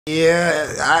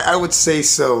Yeah, I would say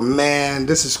so. Man,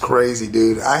 this is crazy,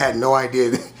 dude. I had no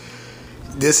idea.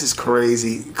 This is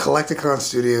crazy. Collecticon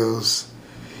Studios.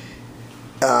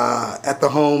 At the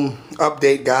home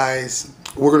update, guys.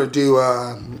 We're going to do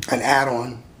an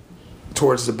add-on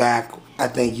towards the back. I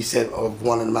think you said of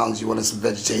one of the mountains you wanted some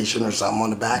vegetation or something on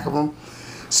the back of them.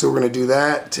 So we're going to do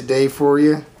that today for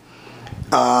you.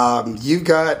 You've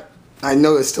got... I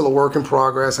know it's still a work in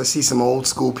progress. I see some old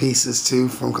school pieces too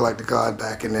from Collecticon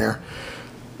back in there.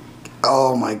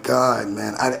 Oh my God,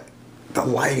 man! The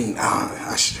lighting.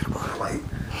 I should have brought a light,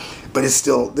 but it's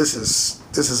still. This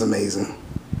is amazing.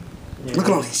 Yeah. Look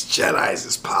at all these Jedis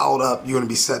just piled up. You're gonna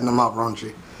be setting them up, aren't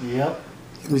you? Yep.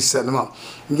 You're gonna be setting them up.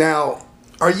 Now,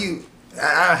 are you?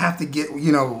 I have to get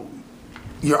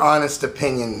your honest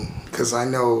opinion, because I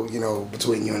know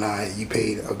between you and I, you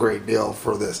paid a great deal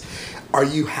for this. Are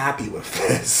you happy with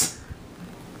this?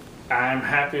 I'm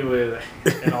happy with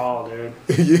it all, dude.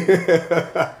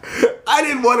 Yeah. I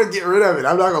didn't want to get rid of it.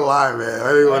 I'm not gonna lie, man.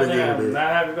 I didn't want to get rid of it. I'm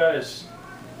not happy about it.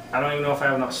 I don't even know if I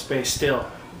have enough space still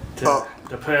to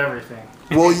put everything.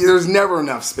 Well, there's never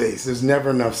enough space. There's never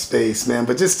enough space, man.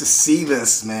 But just to see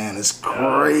this, man, is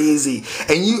crazy.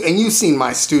 And you've seen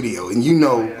my studio,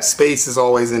 and space is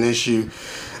always an issue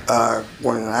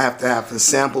when I have to have the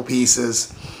sample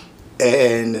pieces,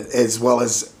 and as well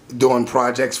as doing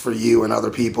projects for you and other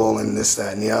people and this,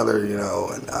 that, and the other,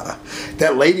 And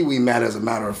that lady we met, as a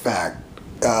matter of fact,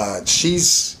 her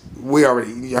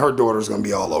daughter's gonna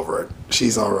be all over it.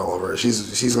 She's all over it.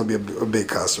 She's gonna be a big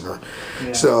customer.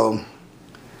 Yeah. So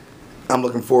I'm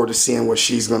looking forward to seeing what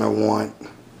she's gonna want.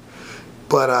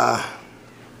 But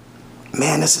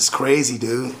man, this is crazy,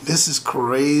 dude. This is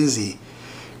crazy,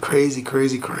 crazy,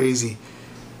 crazy, crazy.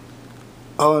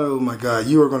 Oh my God,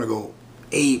 you are gonna go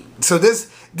ape. So this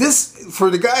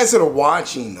for the guys that are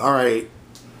watching, all right,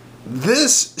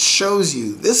 this shows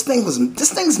you this thing's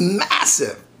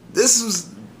massive. This was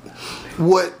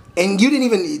what, and you didn't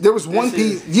even, there was one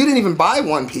piece, you didn't even buy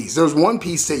one piece. There was one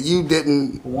piece that you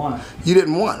didn't want. You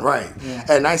didn't want, right? Yeah.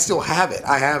 And I still have it.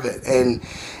 I have it, and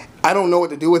I don't know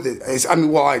what to do with it.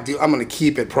 I do. I'm gonna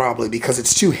keep it probably because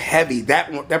it's too heavy.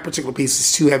 That particular piece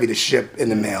is too heavy to ship in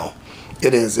the mail.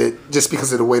 It is. Just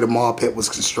because of the way the mall pit was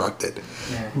constructed.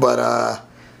 Yeah. But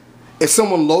if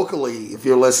someone locally, if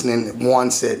you're listening,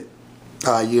 wants it,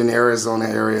 you're in the Arizona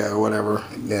area or whatever,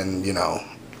 then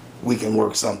we can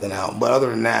work something out. But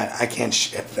other than that, I can't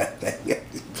ship that thing.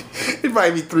 It'd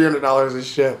probably be $300 a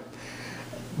ship.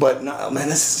 But no, man,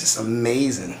 this is just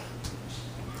amazing.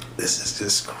 This is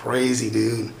just crazy,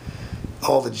 dude.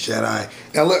 All the Jedi.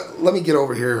 Now let me get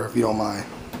over here if you don't mind.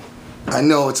 I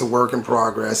know it's a work in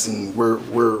progress, and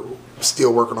we're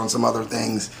still working on some other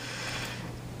things.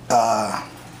 But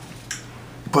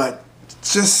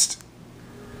just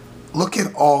look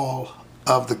at all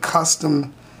of the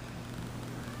custom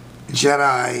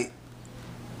Jedi,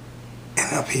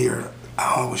 and up here,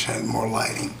 I wish I had more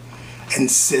lighting. And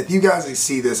Sith, you guys can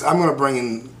see this. I'm gonna bring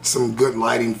in some good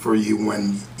lighting for you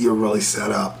when you're really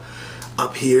set up.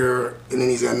 Up here, and then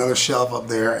he's got another shelf up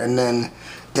there, and then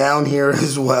down here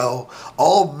as well.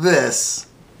 All this,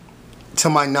 to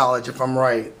my knowledge, if I'm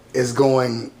right, is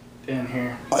going in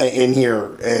here.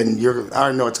 And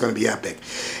I know it's going to be epic.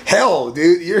 Hell,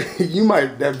 dude, you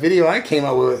might, that video I came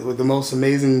out with the most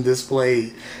amazing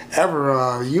display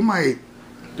ever. You might,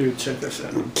 dude, check this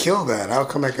out. Kill that. I'll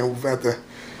come back and have to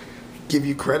give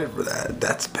you credit for that.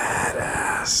 That's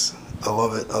badass. I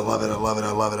love it. I love it. I love it.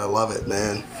 I love it. I love it,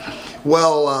 man.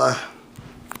 Well,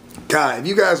 God, if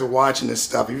you guys are watching this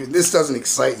stuff, if this doesn't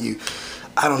excite you,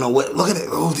 I don't know what. Look at it.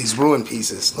 Oh, these ruined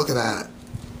pieces. Look at that.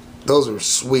 Those are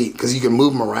sweet because you can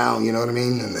move them around. You know what I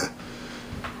mean? And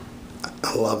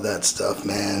I love that stuff,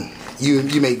 man. You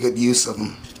made good use of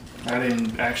them. I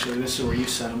didn't actually. This is where you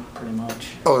set them, pretty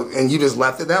much. Oh, and you just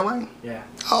left it that way? Yeah.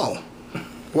 Oh.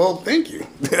 Well, thank you.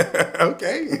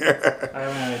 Okay. I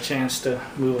haven't had a chance to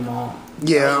move them all.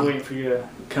 Yeah. I was waiting for you to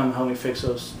come help me fix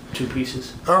those two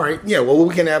pieces. All right. Yeah. Well,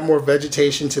 we can add more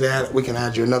vegetation to that. We can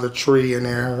add you another tree in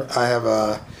there. I have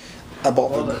I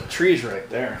bought the tree's right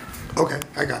there. Okay,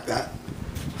 I got that.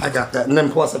 And then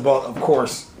plus I bought, of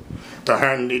course, the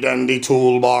handy dandy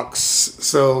toolbox.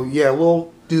 So yeah,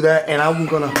 we'll do that. And I'm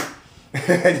gonna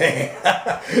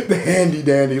the handy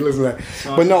dandy. Listen to that.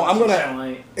 But no, I'm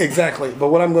gonna exactly. But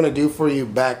what I'm gonna do for you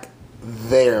back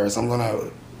there is I'm gonna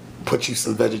put you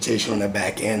some vegetation on the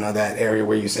back end of that area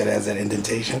where you said it has that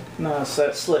indentation. No, it's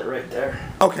that slit right there.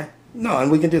 Okay. No,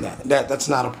 and we can do that. That's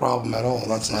not a problem at all.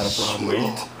 That's not a problem at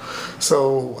all.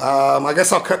 So I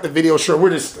guess I'll cut the video short. We're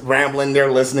just rambling there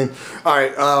listening. All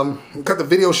right, cut the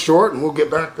video short, and we'll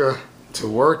get back to to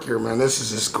work here, man. This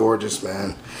is just gorgeous,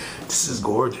 man. This is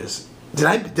gorgeous. Did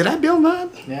I build that?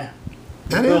 Yeah.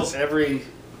 That built every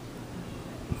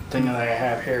thing that I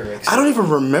have here. I don't even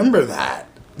remember that.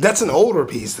 That's an older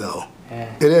piece, though.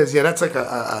 Yeah. It is. Yeah, that's like an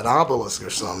obelisk or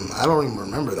something. I don't even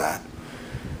remember that.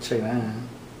 Check that out.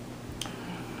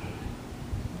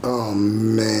 Oh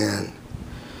man.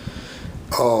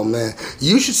 Oh man.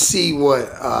 You should see what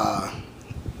my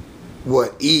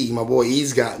boy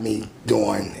E's got me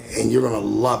doing, and you're gonna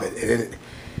love it.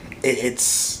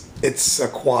 It's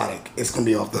aquatic. It's gonna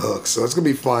be off the hook. So it's gonna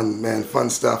be fun, man. Fun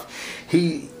stuff.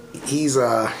 He's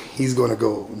gonna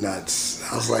go nuts.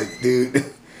 I was like, dude,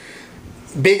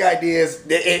 big ideas.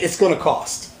 It's gonna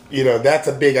cost. You know, that's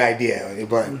a big idea.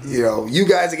 But you know, you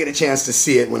guys will get a chance to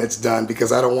see it when it's done,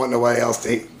 because I don't want nobody else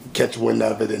to catch wind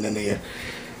of it, and then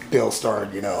they'll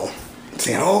start, you know,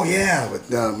 saying, "Oh yeah," but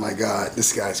oh my God,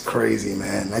 this guy's crazy,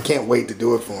 man. I can't wait to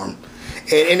do it for him.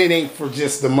 And it ain't for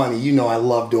just the money. You know, I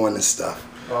love doing this stuff.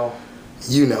 Oh.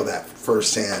 You know that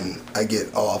firsthand. I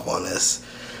get off on this.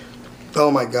 Oh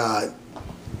my God.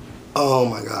 Oh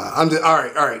my God.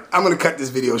 All right. I'm gonna cut this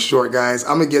video short, guys.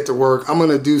 I'm gonna get to work. I'm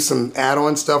gonna do some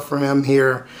add-on stuff for him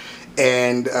here.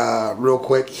 And real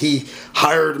quick, he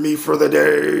hired me for the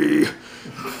day.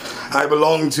 I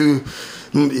belong to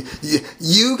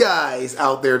you guys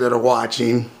out there that are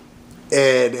watching,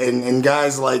 and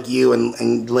guys like you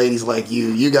and ladies like you.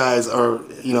 You guys are,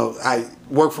 you know, I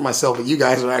work for myself, but you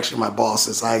guys are actually my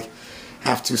bosses. I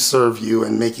have to serve you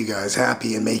and make you guys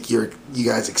happy and make you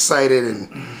guys excited, and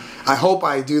I hope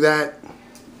I do that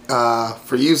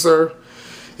for you, sir,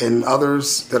 and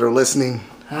others that are listening.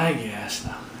 I guess.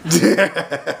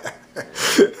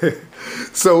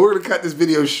 So we're going to cut this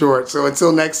video short. So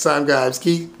until next time, guys,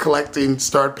 keep collecting,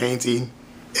 start painting,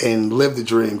 and live the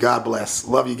dream. God bless.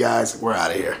 Love you guys. We're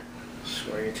out of here.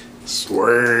 Sweet.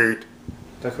 Sweet.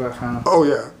 Look what I found. Oh,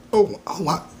 yeah. Oh,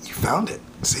 wow. You found it.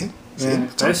 See? Yeah,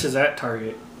 this is at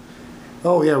Target.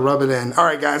 Oh, yeah. Rub it in. All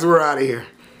right, guys. We're out of here.